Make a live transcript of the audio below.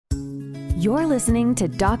You're listening to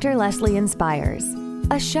Dr. Leslie Inspires,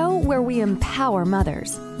 a show where we empower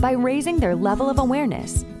mothers by raising their level of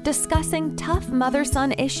awareness, discussing tough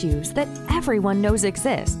mother-son issues that everyone knows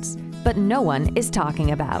exists, but no one is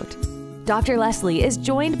talking about. Dr. Leslie is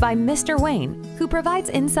joined by Mr. Wayne, who provides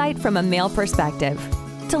insight from a male perspective.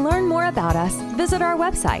 To learn more about us, visit our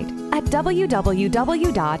website at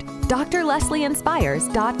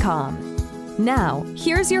www.drlesleyinspires.com. Now,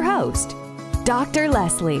 here's your host, Dr.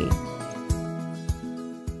 Leslie.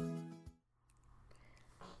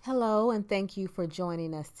 Hello, and thank you for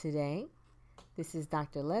joining us today. This is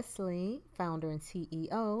Dr. Leslie, founder and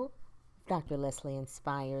CEO of Dr. Leslie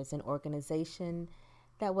Inspires, an organization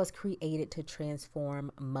that was created to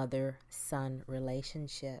transform mother-son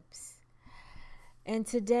relationships. And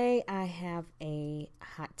today I have a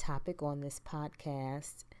hot topic on this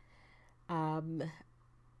podcast.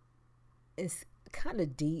 It's kind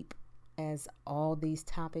of deep, as all these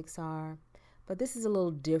topics are, but this is a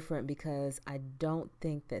little different because I don't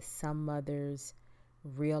think that some mothers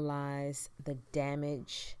realize the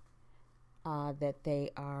damage that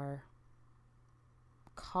they are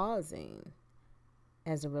causing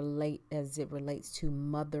as it relates to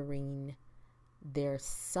mothering their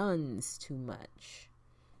sons too much.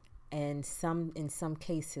 And in some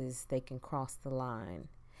cases they can cross the line.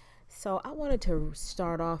 So I wanted to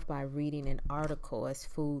start off by reading an article as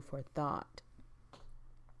food for thought.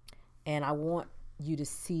 And I want you to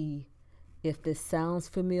see if this sounds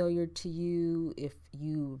familiar to you, if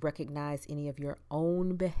you recognize any of your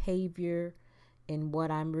own behavior in what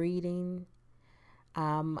I'm reading.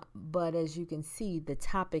 But as you can see, the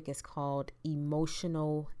topic is called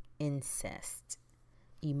emotional incest.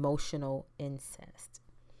 Emotional incest.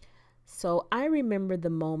 So I remember the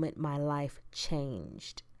moment my life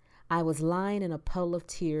changed. I was lying in a puddle of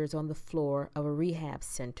tears on the floor of a rehab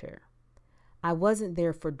center. I wasn't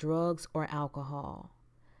there for drugs or alcohol.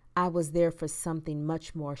 I was there for something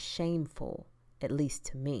much more shameful, at least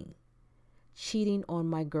to me. Cheating on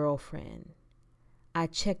my girlfriend. I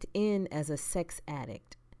checked in as a sex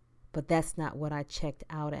addict, but that's not what I checked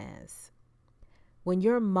out as. When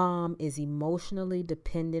your mom is emotionally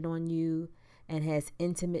dependent on you and has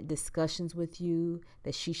intimate discussions with you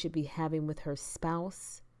that she should be having with her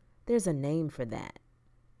spouse, there's a name for that.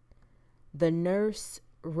 The nurse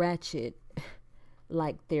Ratchet,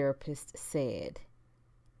 like therapist said,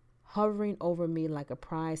 hovering over me like a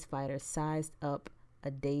prize fighter sizing up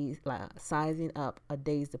a dazed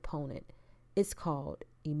opponent. It's called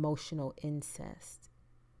emotional incest.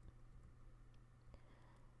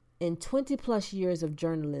 In 20 plus years of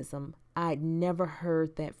journalism, I'd never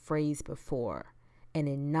heard that phrase before, and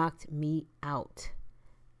it knocked me out.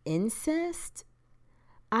 Incest?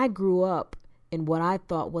 I grew up in what I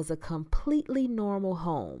thought was a completely normal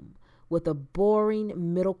home with a boring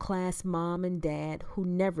middle-class mom and dad who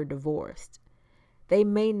never divorced. They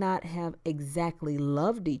may not have exactly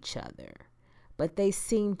loved each other, but they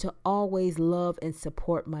seemed to always love and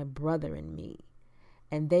support my brother and me,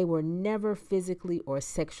 and they were never physically or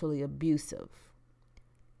sexually abusive.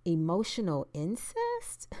 Emotional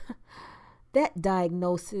incest? That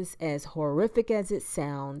diagnosis, as horrific as it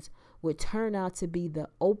sounds, would turn out to be the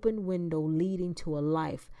open window leading to a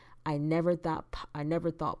life I never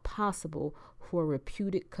thought possible for a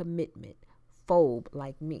reputed commitment phobe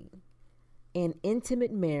like me. An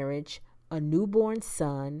intimate marriage, a newborn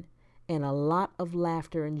son, and a lot of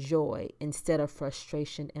laughter and joy instead of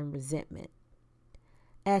frustration and resentment.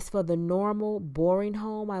 As for the normal, boring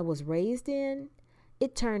home I was raised in,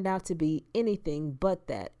 it turned out to be anything but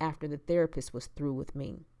that after the therapist was through with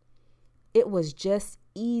me. It was just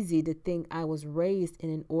easy to think I was raised in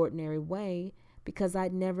an ordinary way because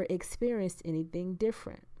I'd never experienced anything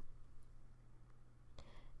different.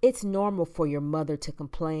 It's normal for your mother to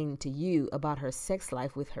complain to you about her sex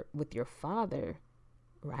life with your father,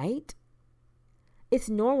 right? It's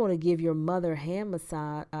normal to give your mother a hand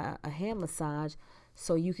massage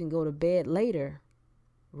so you can go to bed later,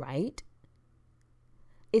 right?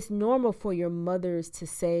 It's normal for your mothers to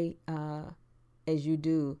say, as you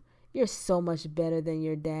do, "You're so much better than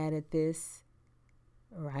your dad at this,"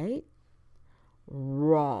 right?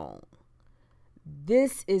 Wrong.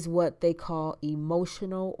 This is what they call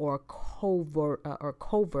emotional or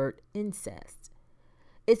covert incest.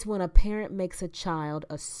 It's when a parent makes a child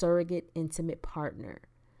a surrogate intimate partner.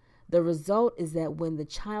 The result is that when the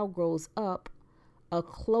child grows up, a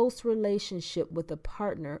close relationship with a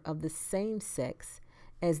partner of the same sex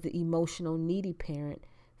as the emotional needy parent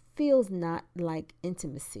feels not like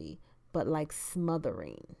intimacy, but like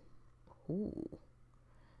smothering. Ooh.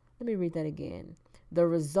 Let me read that again. The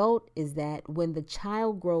result is that when the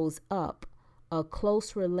child grows up, A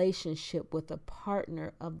close relationship with a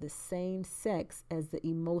partner of the same sex as the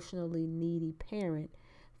emotionally needy parent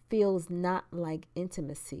feels not like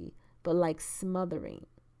intimacy, but like smothering.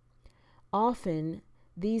 Often,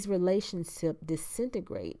 these relationships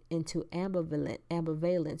disintegrate into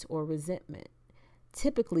ambivalence or resentment,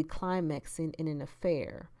 typically climaxing in an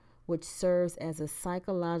affair, which serves as a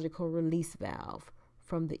psychological release valve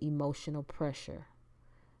from the emotional pressure.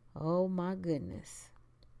 Oh my goodness.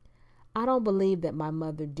 I don't believe that my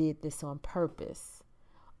mother did this on purpose.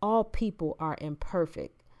 All people are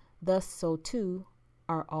imperfect, thus so too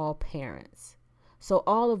are all parents. So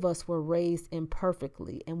all of us were raised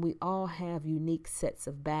imperfectly, and we all have unique sets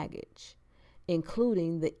of baggage,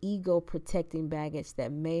 including the ego-protecting baggage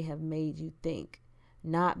that may have made you think,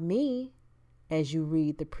 "Not me," as you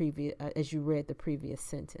read the previous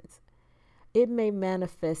sentence. It may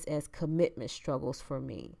manifest as commitment struggles for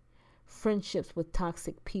me, friendships with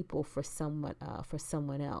toxic people for someone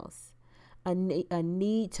else, a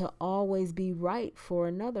need to always be right for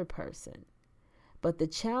another person. But the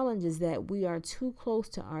challenge is that we are too close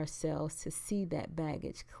to ourselves to see that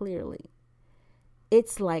baggage clearly.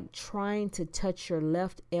 It's like trying to touch your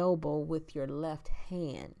left elbow with your left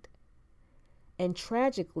hand. And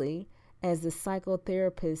tragically, as the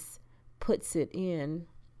psychotherapist puts it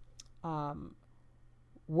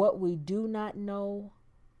what we do not know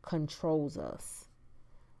controls us.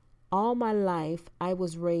 All my life, I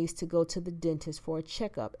was raised to go to the dentist for a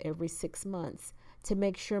checkup every 6 months to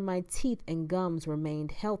make sure my teeth and gums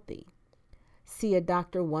remained healthy. See a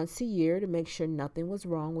doctor once a year to make sure nothing was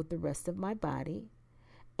wrong with the rest of my body.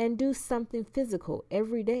 And do something physical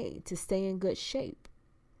every day to stay in good shape.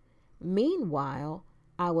 Meanwhile,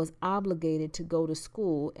 I was obligated to go to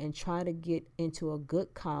school and try to get into a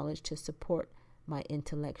good college to support my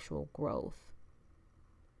intellectual growth.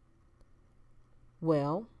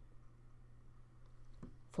 Well,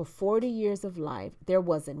 for 40 years of life, there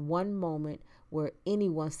wasn't one moment where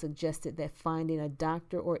anyone suggested that finding a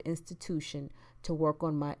doctor or institution to work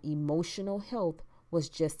on my emotional health was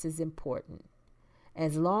just as important.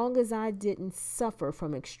 As long as I didn't suffer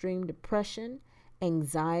from extreme depression,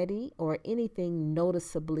 anxiety, or anything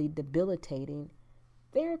noticeably debilitating,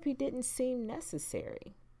 therapy didn't seem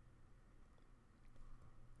necessary.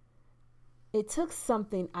 It took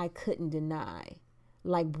something I couldn't deny,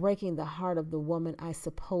 like breaking the heart of the woman I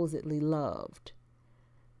supposedly loved,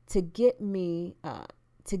 to get me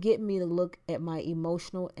to look at my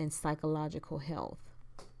emotional and psychological health.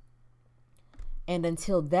 And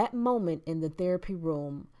until that moment in the therapy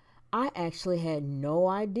room, I actually had no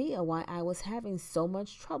idea why I was having so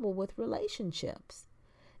much trouble with relationships.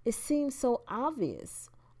 It seemed so obvious,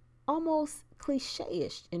 almost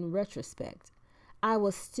cliche-ish in retrospect. I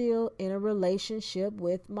was still in a relationship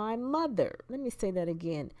with my mother. Let me say that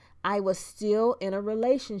again. I was still in a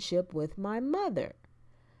relationship with my mother.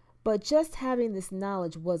 But just having this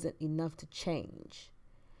knowledge wasn't enough to change.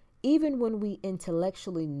 Even when we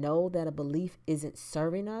intellectually know that a belief isn't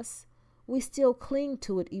serving us, we still cling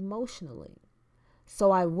to it emotionally.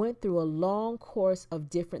 So I went through a long course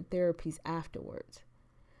of different therapies afterwards.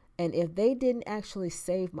 And if they didn't actually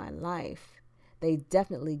save my life, they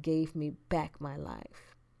definitely gave me back my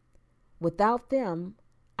life. Without them,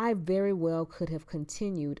 I very well could have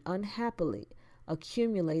continued unhappily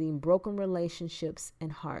accumulating broken relationships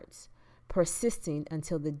and hearts, persisting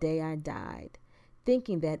until the day I died,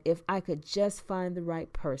 thinking that if I could just find the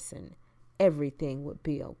right person, everything would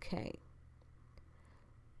be okay.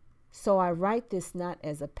 So I write this not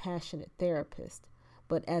as a passionate therapist,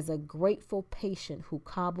 but as a grateful patient who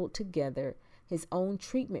cobbled together his own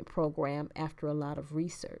treatment program after a lot of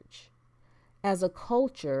research. As a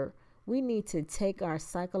culture, we need to take our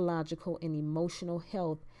psychological and emotional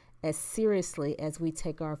health as seriously as we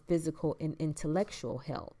take our physical and intellectual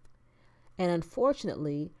health. And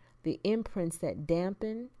unfortunately, the imprints that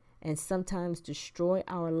dampen and sometimes destroy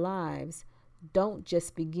our lives don't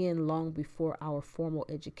just begin long before our formal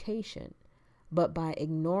education, but by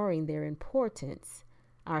ignoring their importance,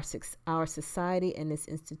 our society and its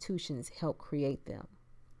institutions help create them.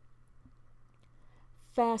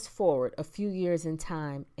 Fast forward a few years in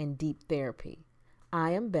time in deep therapy.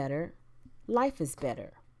 I am better, life is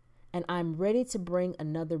better, and I'm ready to bring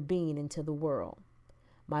another being into the world.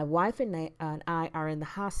 My wife and I are in the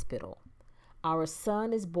hospital. Our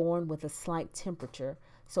son is born with a slight temperature,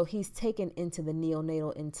 so he's taken into the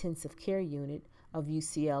neonatal intensive care unit of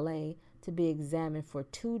UCLA to be examined for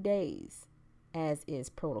 2 days, as is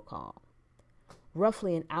protocol.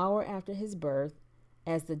 Roughly an hour after his birth,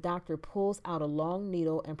 as the doctor pulls out a long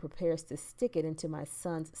needle and prepares to stick it into my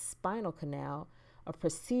son's spinal canal, a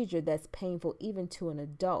procedure that's painful even to an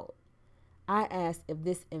adult, I asked if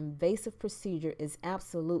this invasive procedure is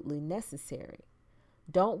absolutely necessary.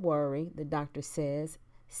 Don't worry, the doctor says,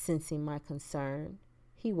 sensing my concern.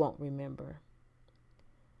 He won't remember.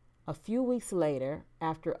 A few weeks later,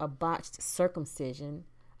 after a botched circumcision,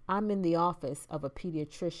 I'm in the office of a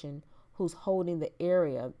pediatrician who's holding the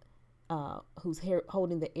area around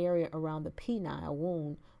the penile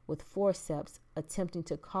wound with forceps, attempting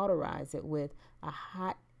to cauterize it with a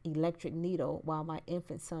hot electric needle while my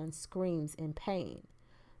infant son screams in pain.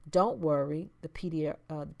 Don't worry, the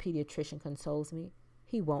pediatrician consoles me.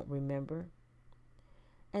 He won't remember.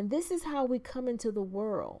 And this is how we come into the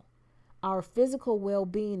world. Our physical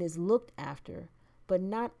well-being is looked after, but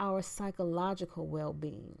not our psychological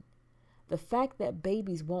well-being. The fact that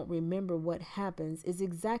babies won't remember what happens is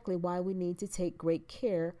exactly why we need to take great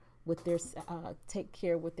care with their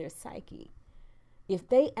psyche. If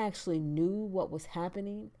they actually knew what was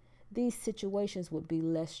happening, these situations would be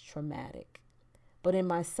less traumatic. But in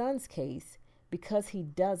my son's case, because he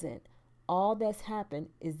doesn't, all that's happened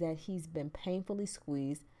is that he's been painfully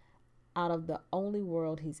squeezed out of the only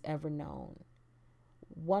world he's ever known,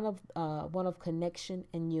 one of connection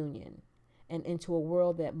and union, and into a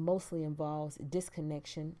world that mostly involves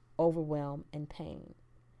disconnection, overwhelm, and pain.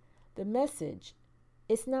 The message: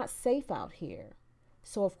 it's not safe out here.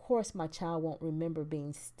 So of course my child won't remember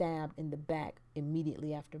being stabbed in the back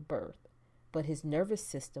immediately after birth, but his nervous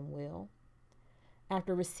system will.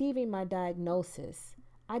 After receiving my diagnosis,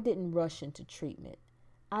 I didn't rush into treatment.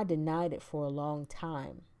 I denied it for a long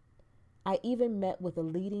time. I even met with a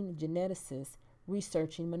leading geneticist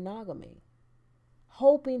researching monogamy,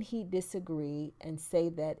 hoping he'd disagree and say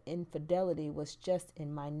that infidelity was just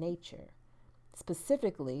in my nature.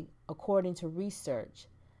 Specifically, according to research,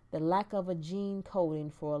 the lack of a gene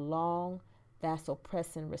coding for a long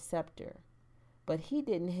vasopressin receptor. But he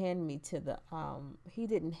didn't hand me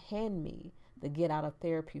the get out of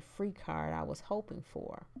therapy free card I was hoping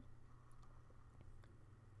for.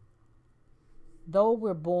 Though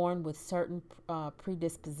we're born with certain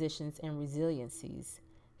predispositions and resiliencies,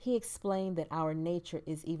 he explained that our nature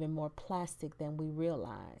is even more plastic than we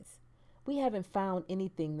realize. We haven't found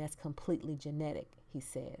anything that's completely genetic, he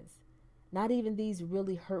says. Not even these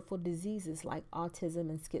really hurtful diseases like autism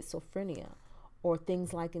and schizophrenia, or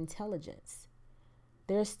things like intelligence.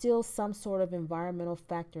 There's still some sort of environmental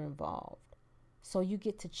factor involved, so you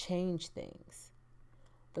get to change things.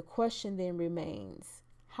 The question then remains,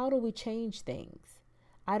 how do we change things?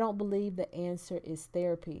 I don't believe the answer is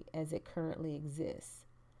therapy as it currently exists.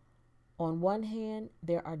 On one hand,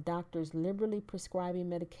 there are doctors liberally prescribing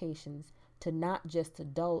medications to not just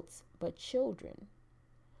adults, but children.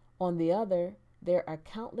 On the other, there are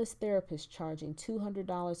countless therapists charging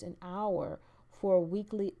 $200 an hour for a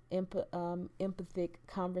weekly empathic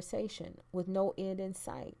conversation with no end in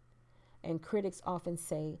sight. And critics often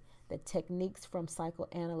say that techniques from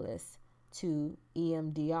psychoanalysts to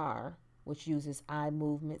EMDR, which uses eye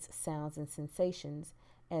movements, sounds, and sensations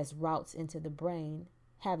as routes into the brain,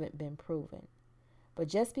 haven't been proven. But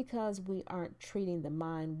just because we aren't treating the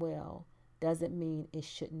mind well doesn't mean it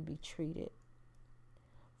shouldn't be treated.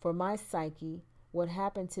 For my psyche, what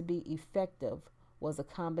happened to be effective was a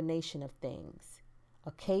combination of things.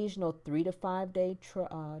 Occasional 3 to 5 day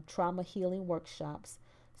trauma healing workshops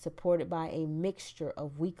supported by a mixture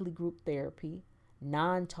of weekly group therapy,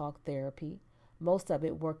 non-talk therapy, most of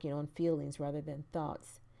it working on feelings rather than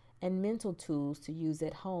thoughts, and mental tools to use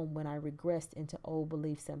at home when I regressed into old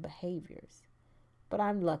beliefs and behaviors. But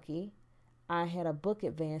I'm lucky. I had a book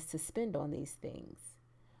advance to spend on these things.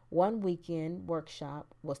 One weekend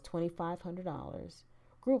workshop was $2,500,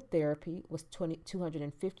 group therapy was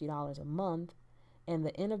 $250 a month, and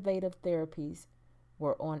the innovative therapies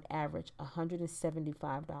were on average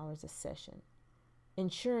 $175 a session.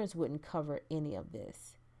 Insurance wouldn't cover any of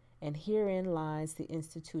this, and herein lies the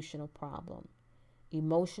institutional problem.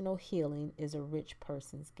 Emotional healing is a rich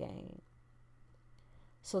person's game.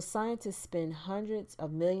 So scientists spend hundreds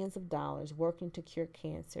of millions of dollars working to cure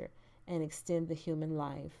cancer and extend the human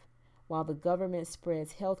life, while the government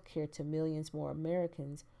spreads health care to millions more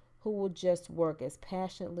Americans who will just work as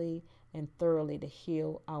passionately and thoroughly to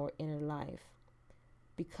heal our inner life.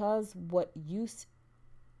 Because what use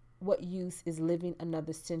is living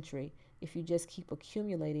another century if you just keep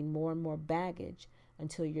accumulating more and more baggage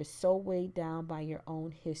until you're so weighed down by your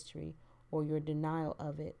own history or your denial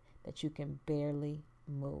of it that you can barely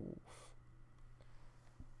move.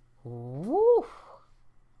 Woo!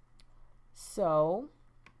 So,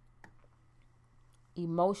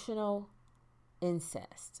 emotional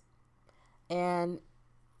incest. And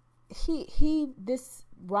this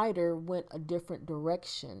writer went a different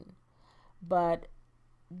direction, but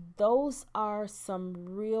those are some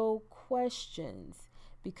real questions,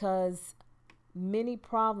 because many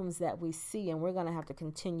problems that we see, and we're going to have to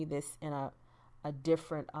continue this in a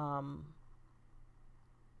different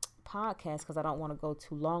podcast, because I don't want to go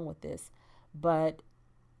too long with this, but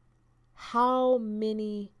how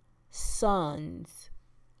many sons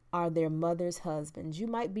are their mother's husbands? You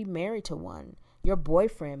might be married to one, your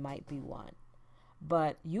boyfriend might be one,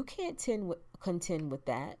 but you can't contend with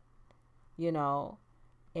that,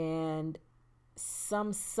 and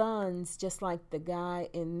some sons, just like the guy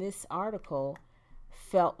in this article,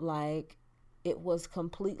 felt like it was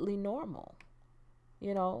completely normal,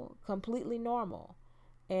 completely normal.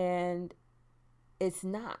 And it's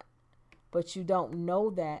not. But you don't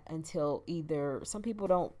know that until either some people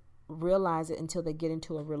don't realize it until they get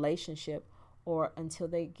into a relationship or until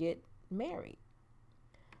they get married.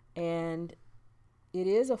 And it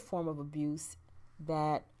is a form of abuse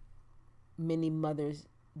that many mothers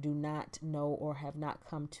do not know or have not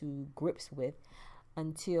come to grips with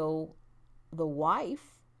until the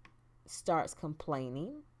wife starts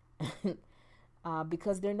complaining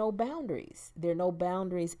because there are no boundaries. There are no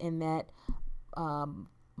boundaries in that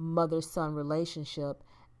mother-son relationship,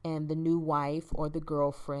 and the new wife or the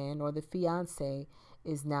girlfriend or the fiance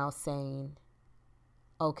is now saying,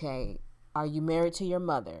 okay, are you married to your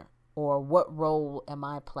mother? Or what role am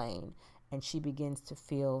I playing? And she begins to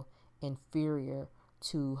feel inferior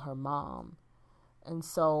to her mom. And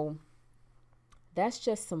so that's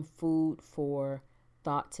just some food for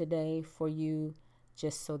thought today for you,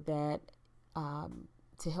 just so that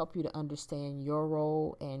to help you to understand your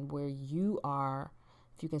role and where you are.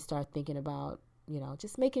 If you can start thinking about,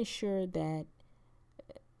 just making sure that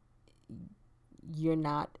you're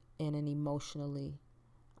not in an emotionally,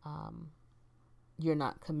 you're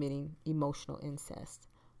not committing emotional incest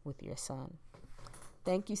with your son.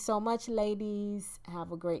 Thank you so much, ladies.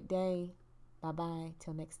 Have a great day. Bye-bye.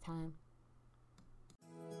 Till next time.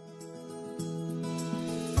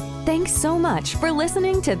 Thanks so much for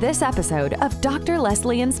listening to this episode of Dr.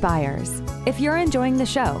 Leslie Inspires. If you're enjoying the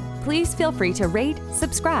show, please feel free to rate,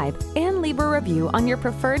 subscribe, and leave a review on your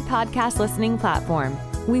preferred podcast listening platform.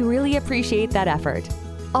 We really appreciate that effort.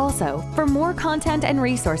 Also, for more content and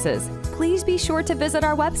resources, please be sure to visit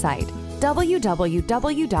our website,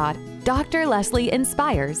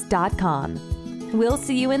 www.drleslieInspires.com. We'll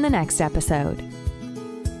see you in the next episode.